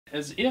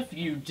As if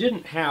you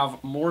didn't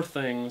have more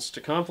things to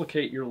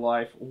complicate your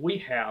life, we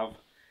have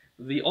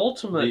the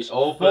ultimate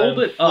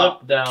folded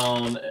up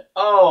down.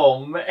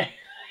 Oh man.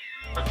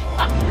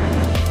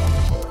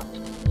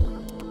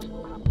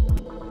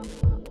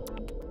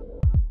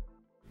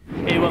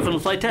 Hey, welcome to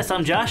Flight Test.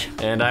 I'm Josh.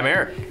 And I'm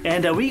Eric.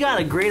 And we got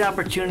a great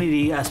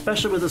opportunity,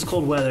 especially with this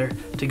cold weather,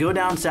 to go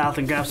down south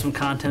and grab some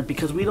content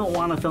because we don't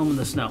want to film in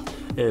the snow.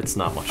 It's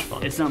not much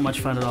fun. It's not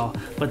much fun at all.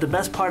 But the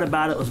best part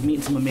about it was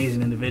meeting some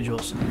amazing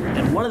individuals.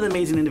 And one of the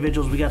amazing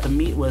individuals we got to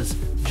meet was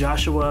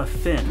Joshua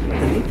Finn.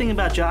 The neat thing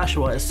about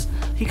Joshua is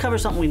he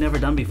covers something we've never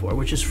done before,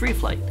 which is free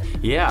flight.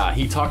 Yeah,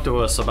 he talked to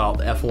us about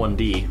the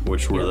F1D,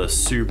 which were the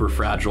super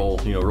fragile,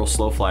 real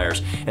slow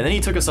flyers. And then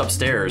he took us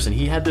upstairs and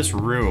he had this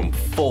room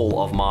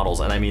full of models.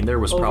 And I mean, there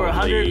was over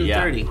probably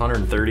 130.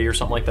 130 or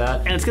something like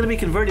that. And it's going to be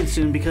converted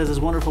soon because his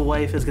wonderful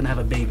wife is going to have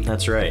a baby.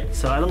 That's right.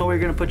 So I don't know where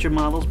you're going to put your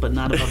models, but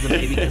not above the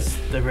baby because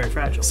they're very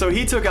fragile. So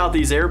he took out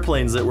these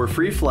airplanes that were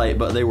free flight,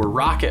 but they were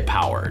rocket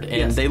powered.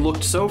 And they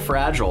looked so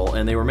fragile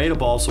and they were made of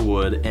balsa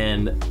wood.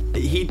 And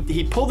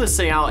he pulled this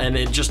thing out and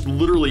it just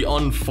literally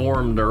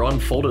unformed or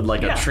unfolded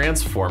like a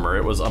transformer.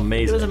 It was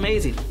amazing. It was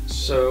amazing.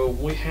 So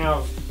we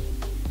have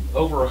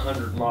over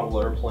 100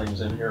 model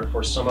airplanes in here. Of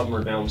course, some of them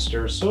are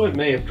downstairs, so it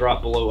may have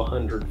dropped below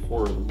 100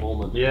 for the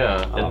moment.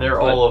 Yeah, and they're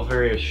all of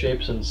various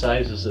shapes and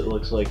sizes, it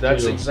looks like.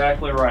 That's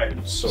exactly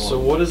right. So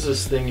what is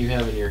this thing you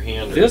have in your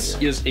hand? This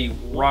is a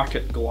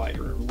rocket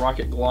glider.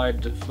 Rocket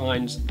glide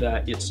defines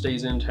that it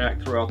stays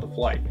intact throughout the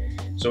flight.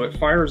 So it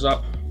fires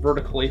up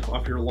vertically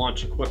off your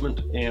launch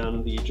equipment,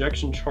 and the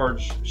ejection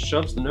charge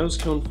shoves the nose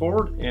cone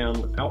forward,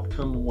 and out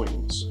come the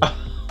wings.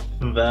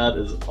 That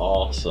is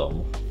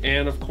awesome.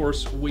 And of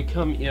course, we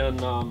come in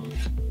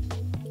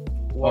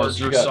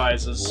larger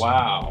sizes.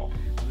 Wow.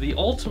 The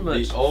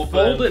ultimate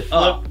folded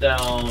up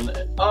down.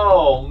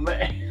 Oh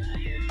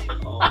man.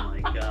 Oh my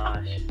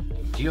gosh.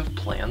 Do you have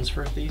plans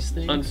for these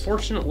things?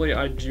 Unfortunately,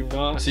 I do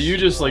not. So you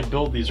just like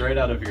build these right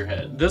out of your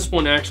head? This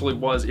one actually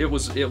was. It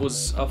was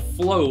a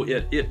flow.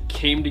 It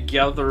came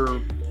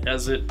together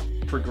as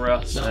it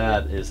progressed.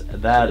 That is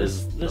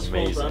this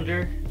amazing. folds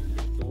under.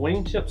 The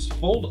wingtips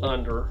fold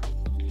under,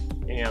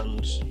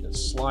 and it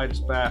slides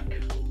back.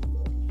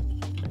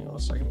 Hang on a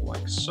second,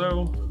 like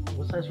so.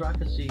 What size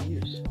rockets do you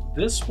use?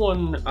 This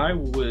one, I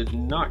would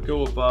not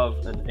go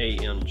above an A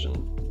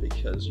engine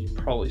because you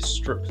probably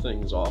strip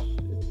things off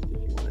if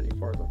you went any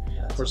farther.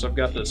 Of course, I've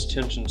got this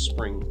tension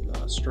string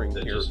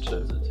here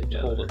to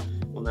hold it.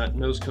 When that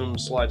nose cone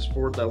slides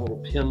forward, that little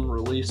pin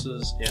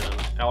releases and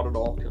out it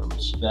all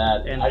comes.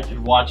 And I could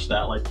watch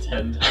that like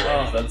 10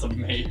 times. That's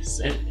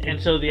amazing.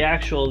 And so the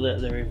actual,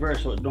 the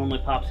reverse, what normally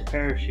pops the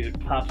parachute,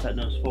 pops that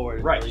nose forward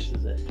and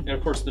releases it. And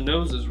of course the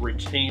nose is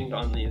retained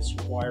on these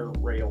wire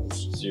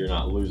rails. So you're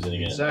not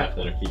losing it.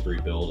 Exactly. Have to keep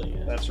rebuilding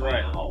it. That's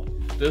right. Wow.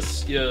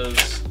 This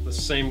is the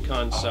same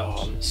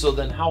concept. So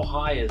then how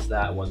high is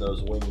that when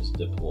those wings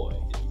deploy?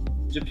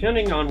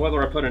 Depending on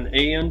whether I put an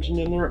A engine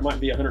in there, it might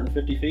be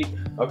 150 feet.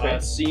 Okay.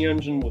 C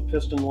engine with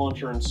piston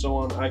launcher and so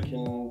on, I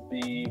can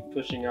be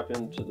pushing up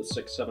into the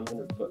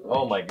 600-700 foot range.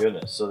 Oh my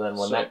goodness. So then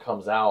when that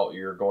comes out,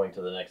 you're going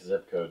to the next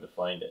zip code to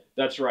find it.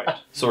 That's right.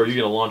 So are you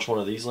going to launch one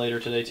of these later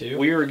today too?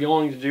 We are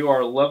going to do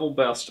our level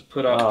best to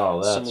put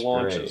up some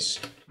launches.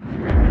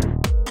 Great.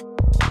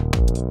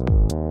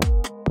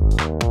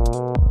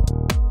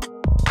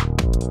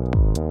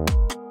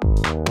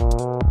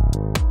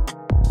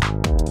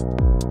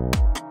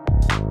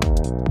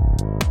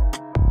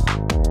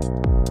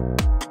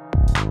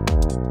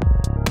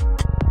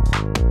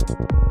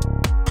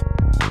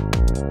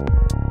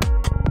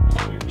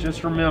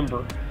 Just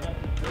remember,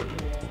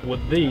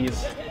 with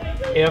these,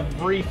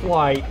 every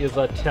flight is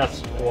a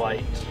test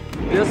flight.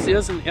 This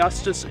is an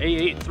Estes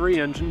A83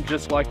 engine,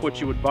 just like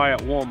what you would buy at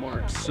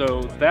Walmart.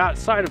 So that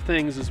side of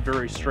things is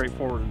very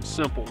straightforward and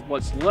simple.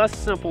 What's less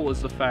simple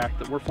is the fact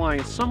that we're flying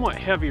a somewhat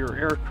heavier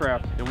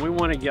aircraft and we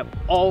want to get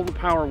all the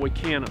power we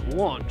can at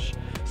launch.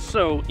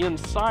 So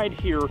inside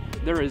here,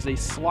 there is a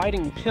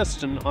sliding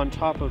piston on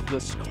top of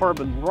this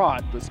carbon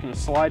rod that's going to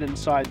slide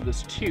inside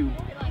this tube.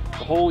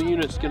 The whole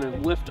unit's going to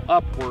lift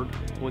upward.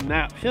 When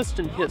that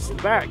piston hits the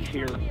back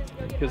here,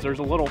 because there's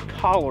a little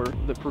collar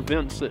that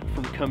prevents it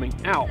from coming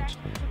out,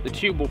 the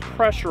tube will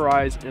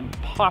pressurize and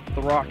pop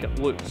the rocket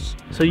loose.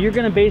 So you're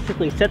going to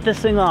basically set this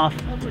thing off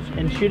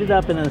and shoot it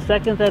up, and then the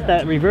second that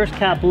that reverse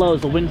cap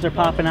blows, the wings are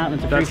popping out and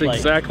it's a free flight. That's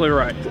exactly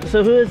right.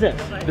 So who is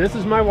this? This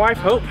is my wife,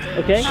 Hope.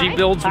 Okay. She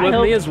builds with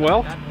me as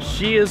well.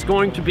 She is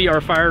going to be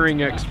our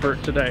firing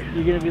expert today.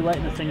 You're going to be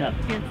lighting this thing up.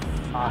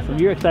 Awesome.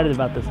 You're excited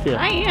about this too.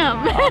 I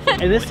am.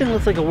 Awesome. And this thing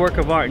looks like a work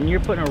of art, and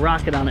you're putting a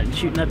rocket on it and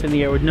shooting up in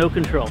the air with no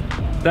control.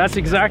 That's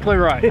exactly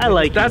right. I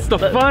like That's the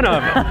fun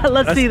of it.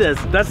 Let's see this.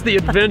 That's the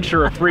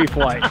adventure of free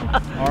flight.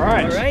 All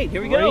right. All right,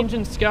 here we go. Range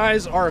and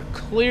skies are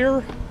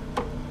clear.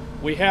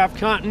 We have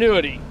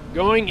continuity.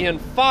 Going in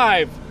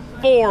 5,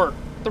 4,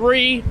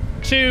 3,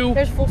 2,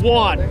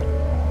 1.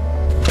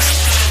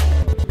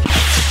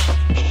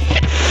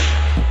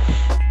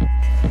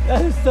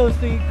 That is so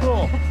stinking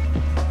cool.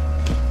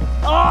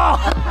 Oh!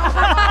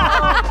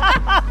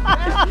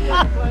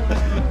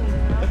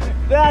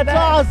 That's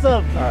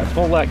awesome. All right,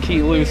 pull that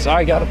key loose.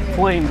 I got a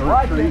plane to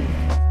retrieve.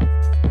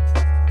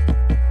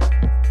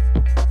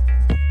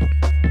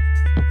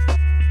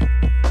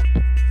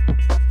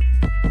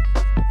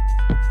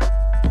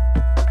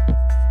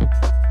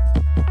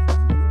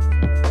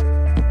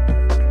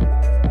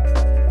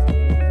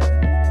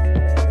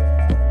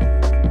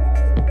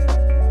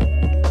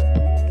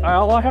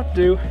 All I have to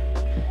do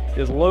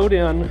is load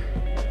in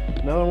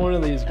another one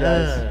of these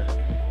guys,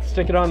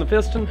 stick it on the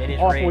piston,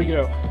 off we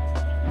go.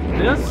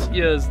 This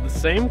is the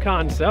same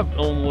concept,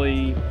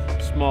 only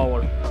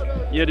smaller.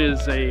 It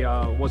is a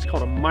what's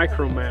called a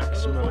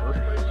Micromax motor.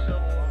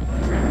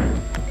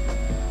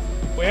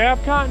 We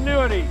have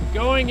continuity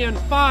going in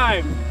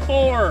 5,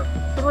 4,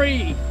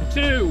 3,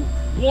 2,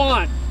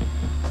 1.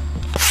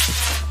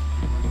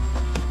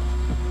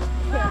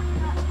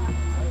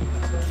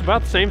 It's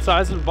about the same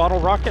size as a bottle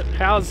rocket,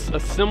 has a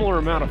similar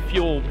amount of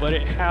fuel, but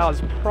it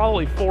has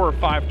probably 4 or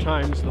 5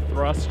 times the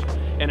thrust,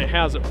 and it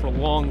has it for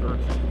longer.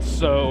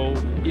 So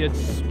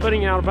it's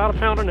putting out about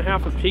 1.5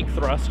 pounds of peak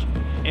thrust,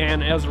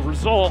 and as a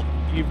result,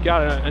 you've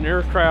got an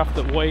aircraft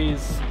that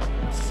weighs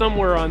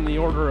somewhere on the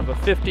order of a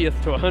 50th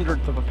to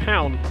 100th of a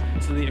pound,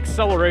 so the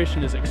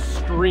acceleration is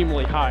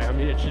extremely high. I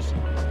mean, it's just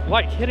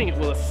like hitting it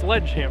with a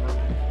sledgehammer.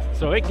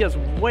 So it gets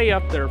way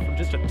up there for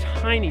just a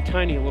tiny,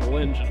 tiny little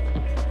engine.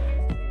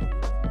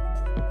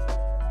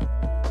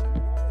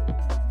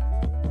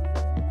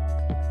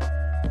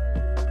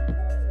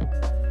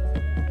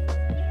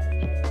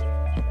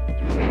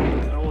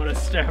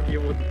 Stab you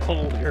with the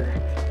pole here.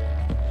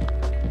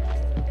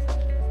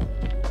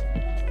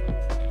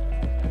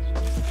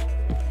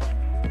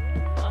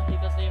 Well, we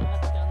haven't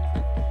verified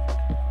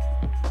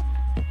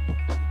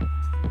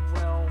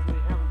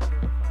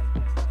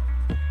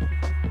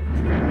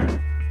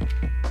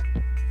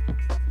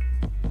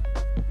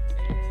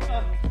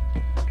yet.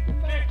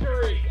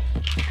 Victory!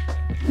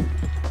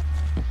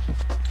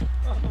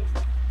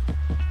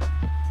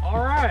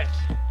 All right.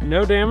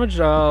 No damage,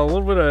 a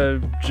little bit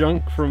of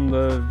junk from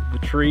the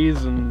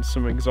trees and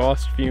some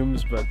exhaust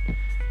fumes, but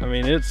I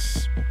mean,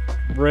 it's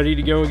ready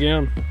to go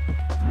again.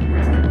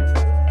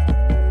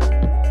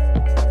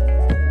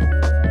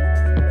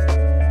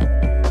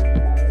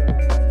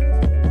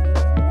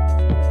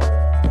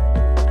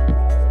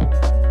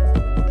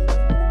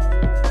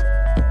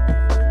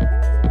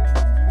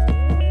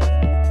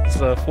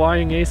 It's a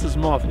Flying Aces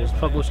moth. It was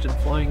published in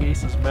Flying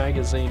Aces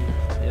magazine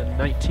in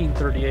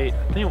 1938.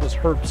 I think it was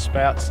Herb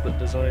Spatz that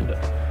designed it.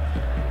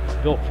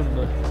 Built from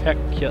the Heck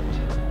kit.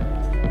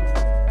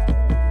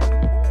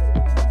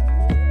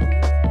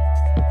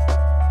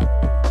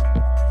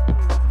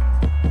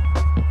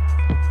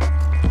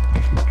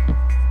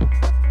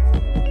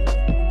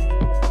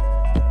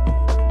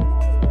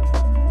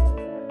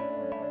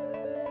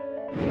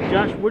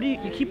 Josh, what do you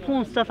keep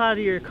pulling stuff out of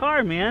your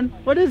car, man?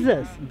 What is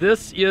this?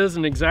 This is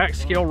an exact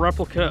scale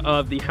replica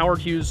of the Howard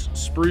Hughes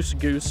Spruce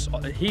Goose.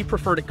 He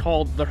preferred it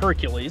called the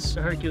Hercules.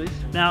 The Hercules.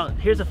 Now,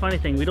 here's the funny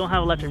thing. We don't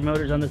have electric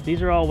motors on this.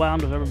 These are all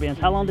wound with rubber bands.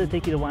 How long did it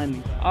take you to wind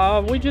these?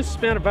 We just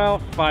spent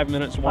about 5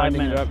 minutes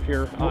winding it up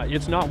here.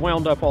 It's not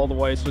wound up all the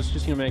way, so it's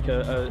just gonna make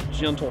a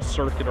gentle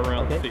circuit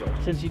around the field.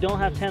 Since you don't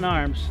have 10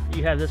 arms,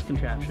 you have this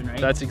contraption, right?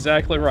 That's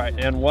exactly right.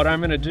 And what I'm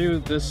gonna do,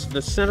 the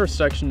center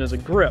section is a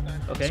grip.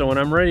 Okay. So when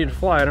I'm ready to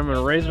fly it, I'm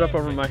gonna raise it up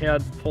over my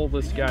head, pull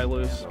this guy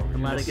loose,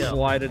 and let it go.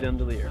 Slide it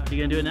into the air. You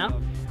gonna do it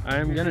now?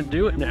 I'm gonna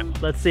do it now.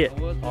 Let's see it.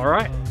 All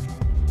right.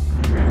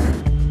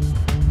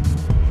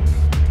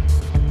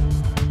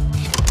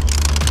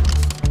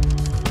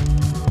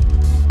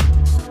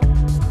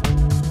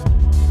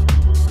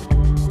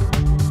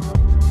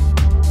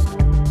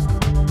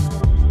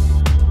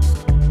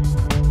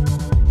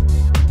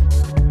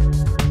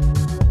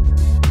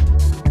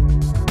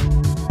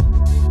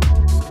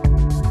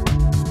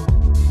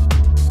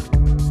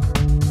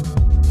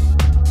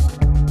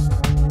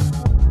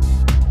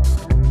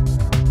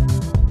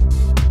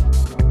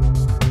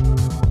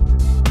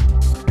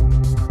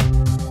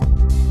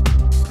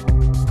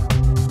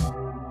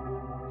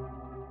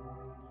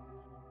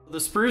 The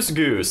Spruce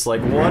Goose,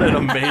 like, what an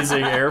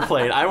amazing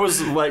airplane. I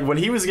was like, when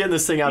he was getting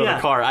this thing out of the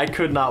car, I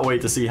could not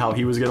wait to see how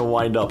he was gonna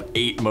wind up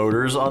 8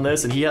 motors on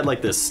this, and he had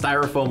like this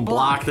styrofoam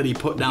block that he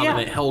put down and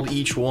it held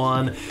each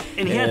one.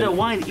 And he had to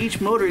wind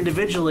each motor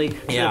individually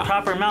to the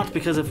proper amount,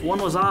 because if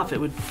one was off, it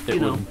would,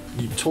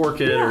 you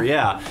torque it or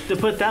to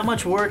put that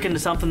much work into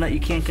something that you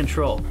can't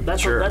control.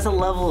 That's that's a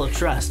level of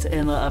trust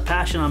and a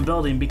passion on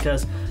building,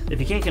 because if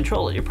you can't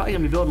control it, you're probably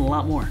gonna be building a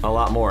lot more. A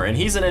lot more. And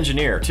he's an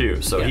engineer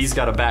too, so he's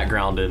got a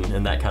background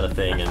in that kind of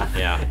thing. And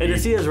and to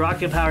see his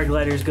rocket powered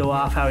gliders go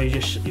off, how he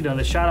just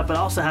they shot up, but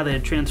also how they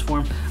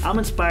transform. I'm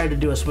inspired to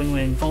do a swing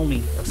wing foamy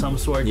of some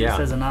sort, just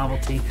as a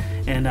novelty,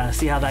 and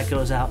see how that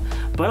goes out.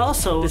 But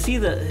also to see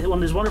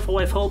his wonderful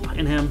wife Hope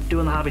and him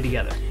doing the hobby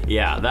together.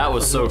 Yeah, that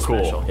was so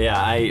cool. Special.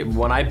 Yeah,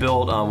 when I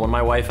built, when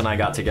my wife and I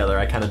got together,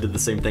 I kind of did the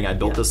same thing. I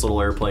built this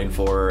little airplane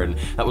for her, and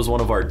that was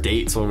one of our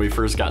dates when we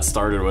first got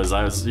started. Was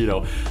I was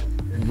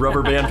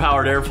rubber band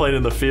powered airplane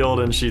in the field,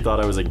 and she thought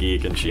I was a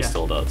geek, and she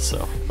still does.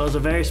 So it was a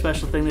very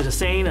special thing. There's a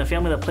saying: a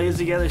family that plays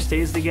together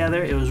stays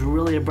together. It was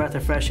really a breath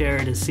of fresh air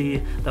to see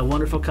that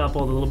wonderful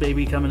couple, the little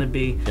baby coming to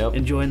be,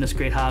 enjoying this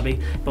great hobby.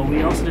 But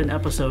we also did an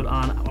episode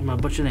on, I'm gonna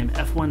butcher the name,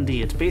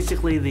 F1D. It's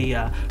basically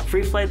the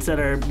free flights that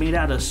are made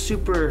out of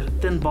super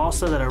thin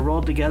balsa that are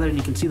rolled together, and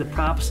you can see the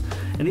props.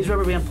 And these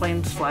rubber band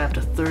planes fly up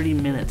to 30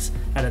 minutes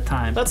at a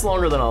time. That's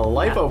longer than a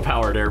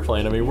lipo-powered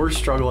airplane. I mean, we're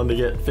struggling to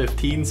get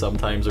 15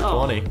 sometimes or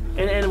 20.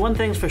 And one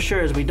thing's for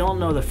sure is we don't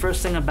know the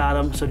first thing about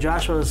them, so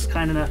Joshua was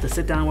kind enough to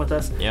sit down with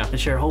us and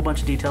share a whole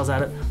bunch of details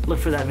at it. Look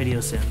for that video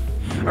soon.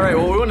 All right,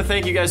 well, we want to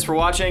thank you guys for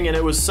watching, and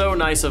it was so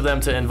nice of them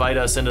to invite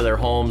us into their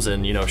homes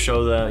and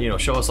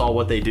show us all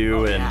what they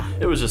do,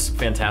 and it was just a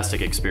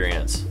fantastic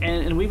experience.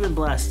 And we've been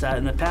blessed.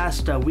 In the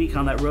past week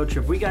on that road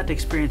trip, we got to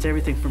experience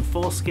everything from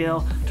full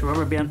scale to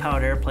rubber band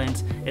powered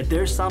airplanes. If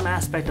there's some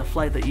aspect of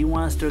Flite that you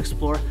want us to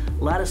explore,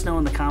 let us know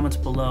in the comments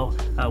below.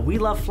 We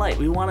love Flite.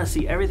 We want to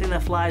see everything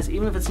that flies.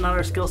 Even if it's not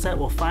our skill set,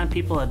 we'll find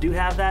people that do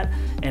have that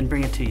and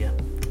bring it to you.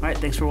 All right,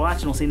 thanks for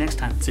watching. We'll see you next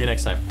time. See you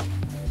next time.